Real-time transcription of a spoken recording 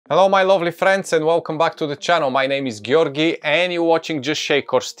Hello my lovely friends and welcome back to the channel. My name is Georgi and you're watching Just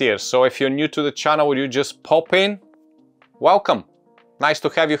Shake or Steer. So if you're new to the channel, will you just pop in? Welcome. Nice to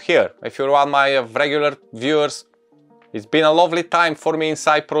have you here. If you're one of my regular viewers, it's been a lovely time for me in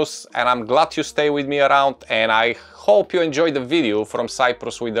Cyprus and I'm glad you stay with me around, and I hope you enjoyed the video from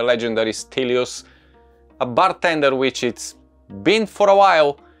Cyprus with the legendary Stelios, a bartender which it's been for a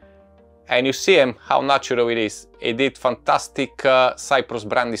while. And you see him, how natural it is. He did fantastic Cyprus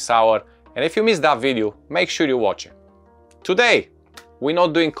brandy sour. And if you missed that video, make sure you watch it. Today, we're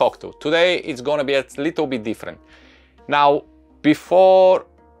not doing cocktail. Today, it's gonna be a little bit different. Now, before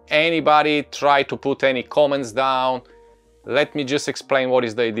anybody try to put any comments down, let me just explain what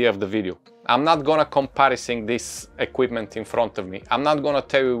is the idea of the video. I'm not gonna comparison this equipment in front of me. I'm not gonna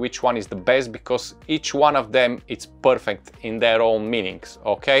tell you which one is the best, because each one of them is perfect in their own meanings,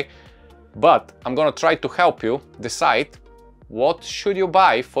 okay? But I'm gonna try to help you decide what should you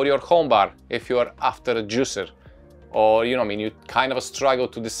buy for your home bar if you are after a juicer, or you kind of struggle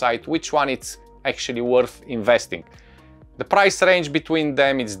to decide which one it's actually worth investing. The price range between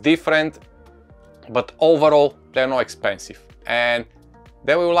them is different, but overall they're not expensive and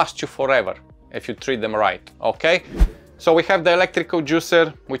they will last you forever if you treat them right, okay? So we have the electrical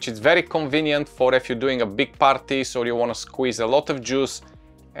juicer, which is very convenient for if you're doing a big party, so you want to squeeze a lot of juice,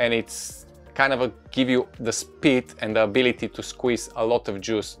 and it's kind of give you the speed and the ability to squeeze a lot of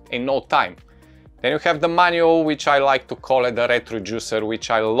juice in no time. Then you have the manual, which I like to call it the retro juicer, which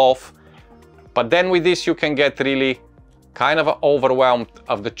I love. But then with this you can get really kind of overwhelmed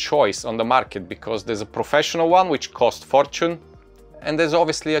of the choice on the market, because there's a professional one which costs fortune, and there's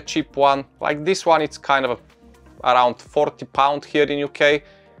obviously a cheap one like this one. It's kind of around £40 here in UK,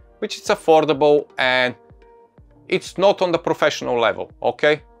 which is affordable and it's not on the professional level,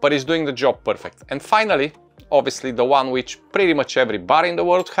 okay? But it's doing the job perfect. And finally, obviously the one which pretty much every bar in the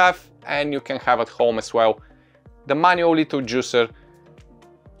world have, and you can have at home as well, the manual little juicer.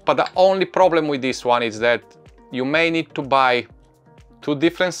 But the only problem with this one is that you may need to buy two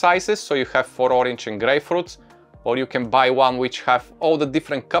different sizes, so you have for orange and grapefruits, or you can buy one which have all the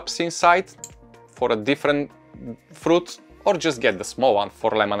different cups inside for a different fruit, or just get the small one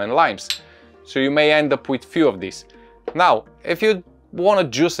for lemon and limes. So you may end up with few of these. Now, if you want a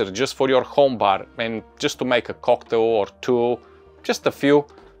juicer just for your home bar and just to make a cocktail or two, just a few,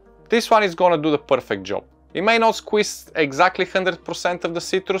 this one is gonna do the perfect job. It may not squeeze exactly 100% of the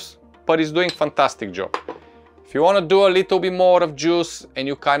citrus, but it's doing fantastic job. If you wanna do a little bit more of juice and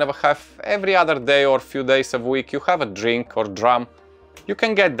you kind of have every other day or few days a week, you have a drink or drum, you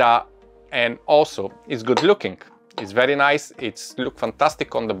can get that. And also, it's good looking. It's very nice, it's look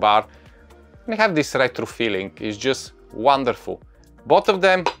fantastic on the bar. And have this retro feeling, it's just wonderful. Both of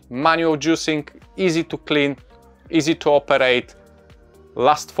them, manual juicing, easy to clean, easy to operate,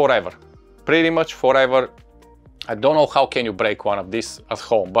 last forever, pretty much forever. I don't know how can you break one of these at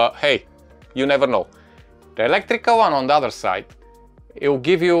home, but hey, you never know. The electrical one on the other side, it will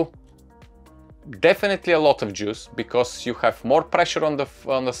give you definitely a lot of juice, because you have more pressure on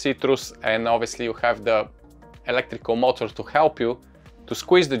the citrus, and obviously you have the electrical motor to help you to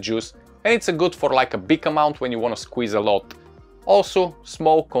squeeze the juice. And it's a good for like a big amount when you want to squeeze a lot. Also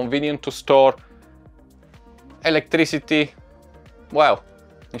small, convenient to store. Electricity, well,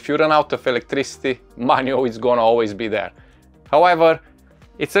 if you run out of electricity, manual is gonna always be there. However,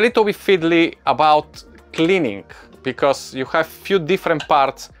 it's a little bit fiddly about cleaning, because you have few different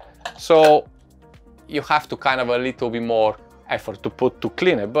parts, so you have to kind of a little bit more effort to put to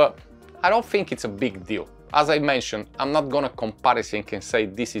clean it, but I don't think it's a big deal. As I mentioned, I'm not gonna comparison and say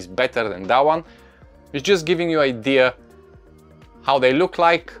this is better than that one. It's just giving you idea how they look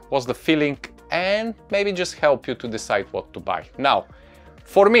like, what's the feeling, and maybe just help you to decide what to buy. Now,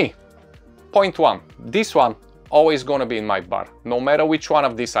 for me, point one, this one always gonna be in my bar, no matter which one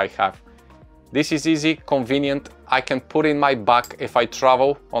of these I have. This is easy, convenient. I can put in my bag if I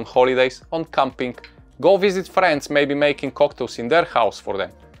travel on holidays, on camping, go visit friends, maybe making cocktails in their house for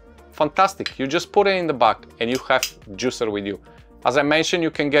them. Fantastic, you just put it in the bag and you have juicer with you. As I mentioned,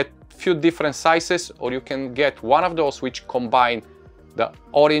 you can get few different sizes, or you can get one of those which combine the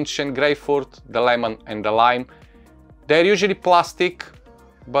orange and grapefruit, the lemon and the lime. They're usually plastic,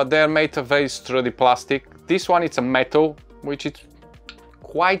 but they're made of very sturdy plastic. This one, it's a metal, which is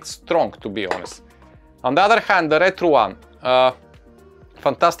quite strong, to be honest. On the other hand, the retro one,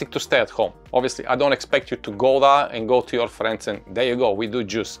 fantastic to stay at home. Obviously, I don't expect you to go there and go to your friends and there you go, we do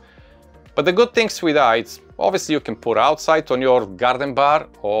juice. But the good things with that, it's obviously you can put outside on your garden bar,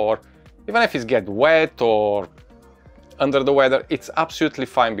 or even if it gets wet or under the weather, it's absolutely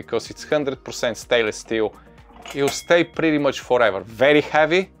fine, because it's 100% stainless steel. It'll stay pretty much forever. Very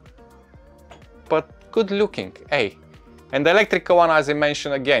heavy, but good looking, hey. And the electrical one, as I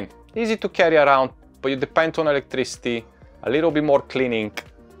mentioned again, easy to carry around, but you depend on electricity, a little bit more cleaning,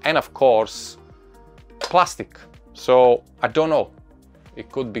 and of course, plastic. So I don't know, it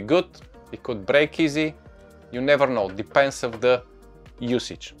could be good, it could break easy, you never know, depends of the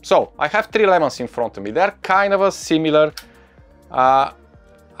usage. So I have 3 lemons in front of me. They're kind of a similar.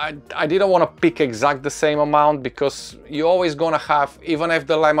 I didn't want to pick exact the same amount because you're always gonna have, even if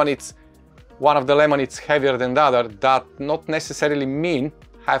the lemon it's one of the lemon is heavier than the other, that not necessarily mean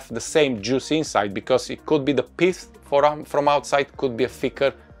have the same juice inside, because it could be the pith from outside could be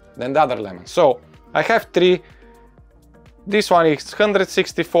thicker than the other lemon. So I have 3. This one is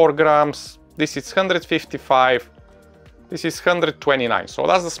 164 grams, this is 155, this is 129, so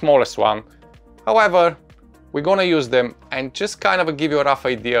that's the smallest one. However, we're gonna use them and just kind of give you a rough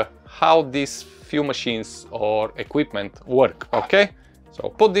idea how these few machines or equipment work, okay? So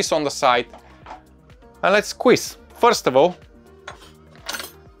put this on the side and let's squeeze. First of all,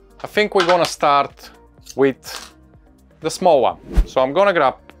 I think we're gonna start with the small one. So I'm gonna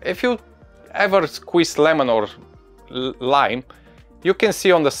grab, if you ever squeeze lemon or lime, you can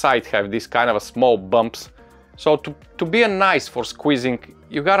see on the side have these kind of a small bumps. So to be a nice for squeezing,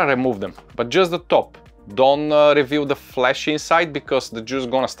 you gotta remove them, but just the top. Don't reveal the flesh inside because the juice is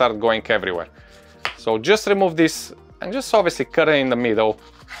gonna start going everywhere. So just remove this and just obviously cut it in the middle.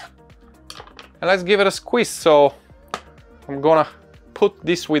 And let's give it a squeeze. So I'm gonna put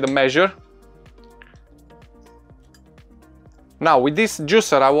this with a measure. Now with this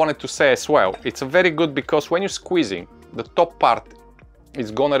juicer, I wanted to say as well, it's very good because when you're squeezing, the top part is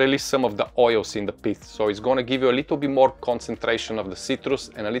gonna release some of the oils in the pith. So it's gonna give you a little bit more concentration of the citrus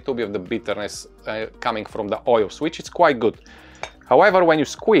and a little bit of the bitterness coming from the oils, which is quite good. However, when you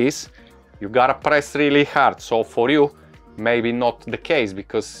squeeze, you gotta press really hard. So for you, maybe not the case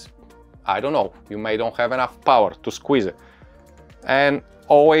because, I don't know, you may don't have enough power to squeeze it. And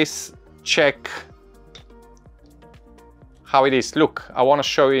always check how it is. Look, I wanna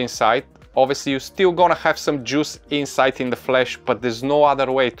show you inside. Obviously, you're still gonna have some juice inside in the flesh, but there's no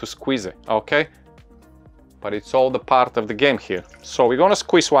other way to squeeze it, okay? But it's all the part of the game here. So we're gonna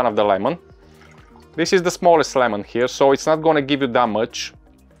squeeze one of the lemon. This is the smallest lemon here, so it's not gonna give you that much.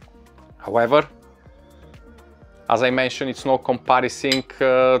 However, as I mentioned, it's no comparison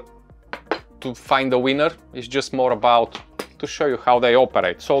to find the winner. It's just more about to show you how they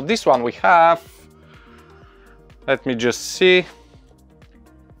operate. So this one we have, let me just see.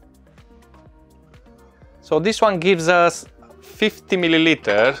 So this one gives us 50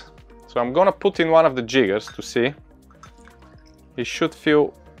 milliliters. So I'm gonna put in one of the jiggers to see. It should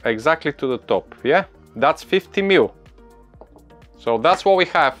fill exactly to the top. Yeah, that's 50 ml. So that's what we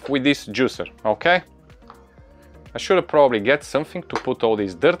have with this juicer, okay? I should have probably get something to put all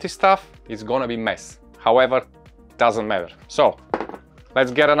this dirty stuff. It's gonna be mess. However, doesn't matter. So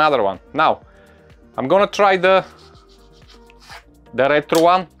let's get another one. Now, I'm gonna try the retro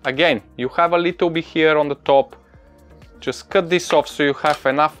one. Again, you have a little bit here on the top. Just cut this off so you have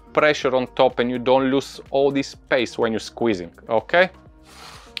enough pressure on top and you don't lose all this space when you're squeezing, okay?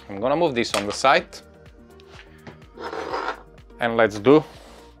 I'm gonna move this on the side. And let's do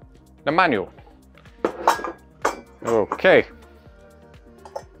the manual. Okay.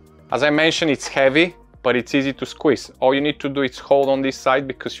 As I mentioned, it's heavy, but it's easy to squeeze. All you need to do is hold on this side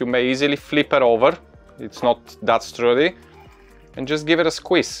because you may easily flip it over. It's not that sturdy. And just give it a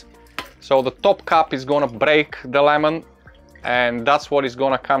squeeze. So the top cap is gonna break the lemon and that's what is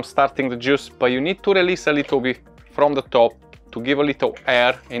gonna come starting the juice, but you need to release a little bit from the top to give a little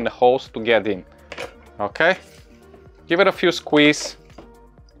air in the holes to get in, okay? Give it a few squeeze,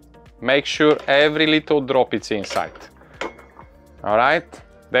 make sure every little drop is inside. All right,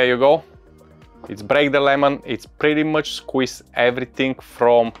 there you go. It's break the lemon, it's pretty much squeeze everything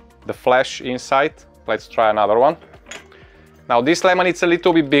from the flesh inside. Let's try another one. Now this lemon, it's a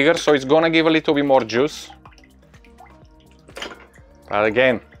little bit bigger, so it's gonna give a little bit more juice. But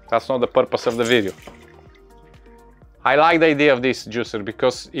again, that's not the purpose of the video. I like the idea of this juicer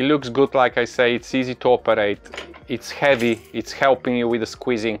because it looks good, like I say, it's easy to operate, it's heavy, it's helping you with the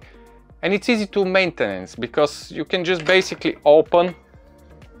squeezing, and it's easy to maintenance because you can just basically open,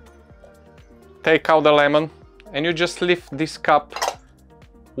 take out the lemon, and you just lift this cup,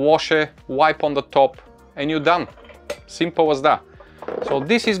 wash it, wipe on the top, and you're done. Simple as that. So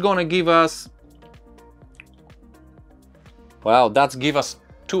this is gonna give us, well, that's give us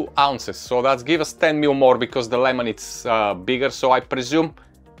 2 ounces. So that's give us 10 ml more because the lemon is bigger. So I presume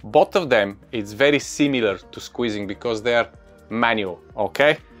both of them, it's very similar to squeezing because they're manual,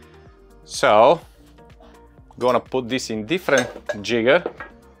 okay? So, gonna put this in different jigger.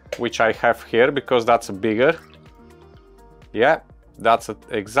 which I have here because that's bigger. Yeah, that's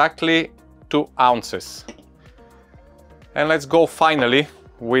exactly 2 ounces. And let's go finally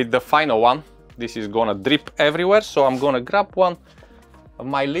with the final one. This is gonna drip everywhere, so I'm gonna grab one of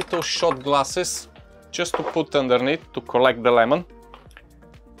my little shot glasses just to put underneath to collect the lemon.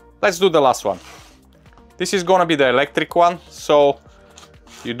 Let's do the last one. This is gonna be the electric one, so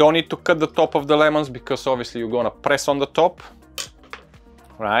you don't need to cut the top of the lemons because obviously you're gonna press on the top.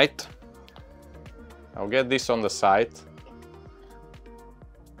 Right. I'll get this on the side.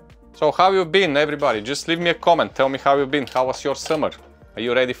 So how you been, everybody? Just leave me a comment. Tell me how you've been. How was your summer? Are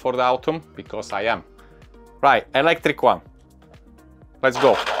you ready for the autumn? Because I am. Right, electric one. Let's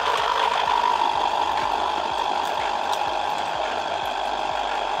go.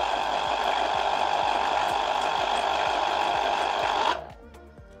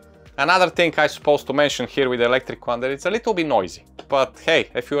 Another thing I'm supposed to mention here with the electric one, that it's a little bit noisy. But hey,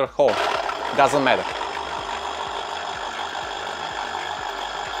 if you're at home, doesn't matter.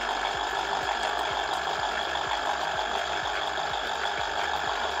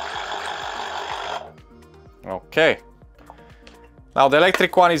 Okay. Now the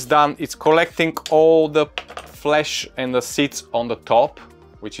electric one is done. It's collecting all the flesh and the seeds on the top,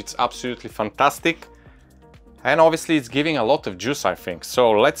 which is absolutely fantastic. And obviously it's giving a lot of juice, I think.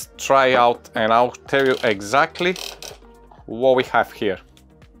 So let's try out and I'll tell you exactly what we have here.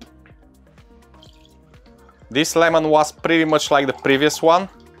 This lemon was pretty much like the previous one.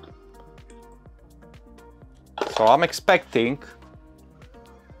 So I'm expecting,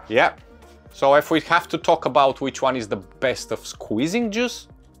 yeah. So if we have to talk about which one is the best of squeezing juice,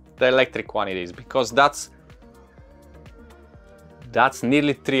 the electric one it is, because that's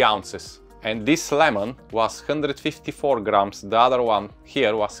nearly 3 ounces. And this lemon was 154 grams, the other one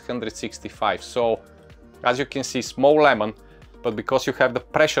here was 165. So as you can see, small lemon, but because you have the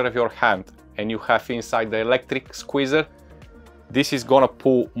pressure of your hand and you have inside the electric squeezer, this is gonna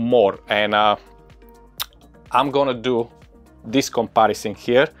pull more. And I'm gonna do this comparison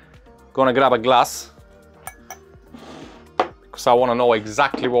here. Gonna grab a glass because I wanna know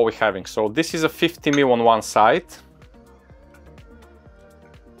exactly what we're having. So this is a 50 ml on one side.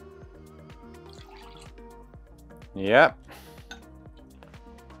 Yeah.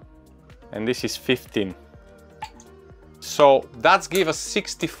 And this is 15. So that's give us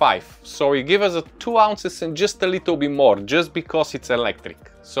 65. So it give us a 2 ounces and just a little bit more, just because it's electric.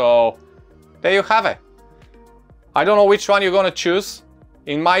 So there you have it. I don't know which one you're gonna choose.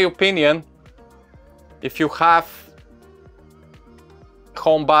 In my opinion, if you have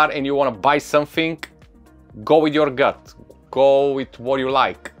home bar and you wanna buy something, go with your gut. Go with what you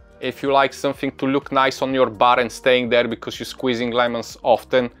like. If you like something to look nice on your bar and staying there because you're squeezing lemons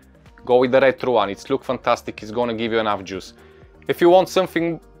often, go with the retro one. It's look fantastic. It's gonna give you enough juice. If you want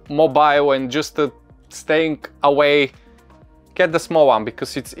something mobile and just staying away, get the small one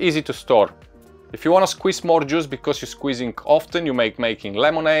because it's easy to store. If you want to squeeze more juice because you're squeezing often, you making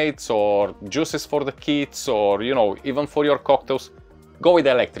lemonades or juices for the kids or, you know, even for your cocktails, go with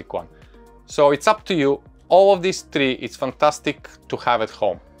the electric one. So it's up to you. All of these three, it's fantastic to have at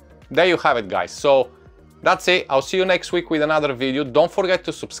home. There you have it, guys. So that's it. I'll see you next week with another video. Don't forget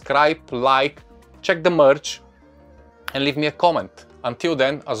to subscribe, like, check the merch, and leave me a comment. Until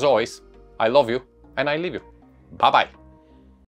then, as always, I love you and I leave you. Bye-bye.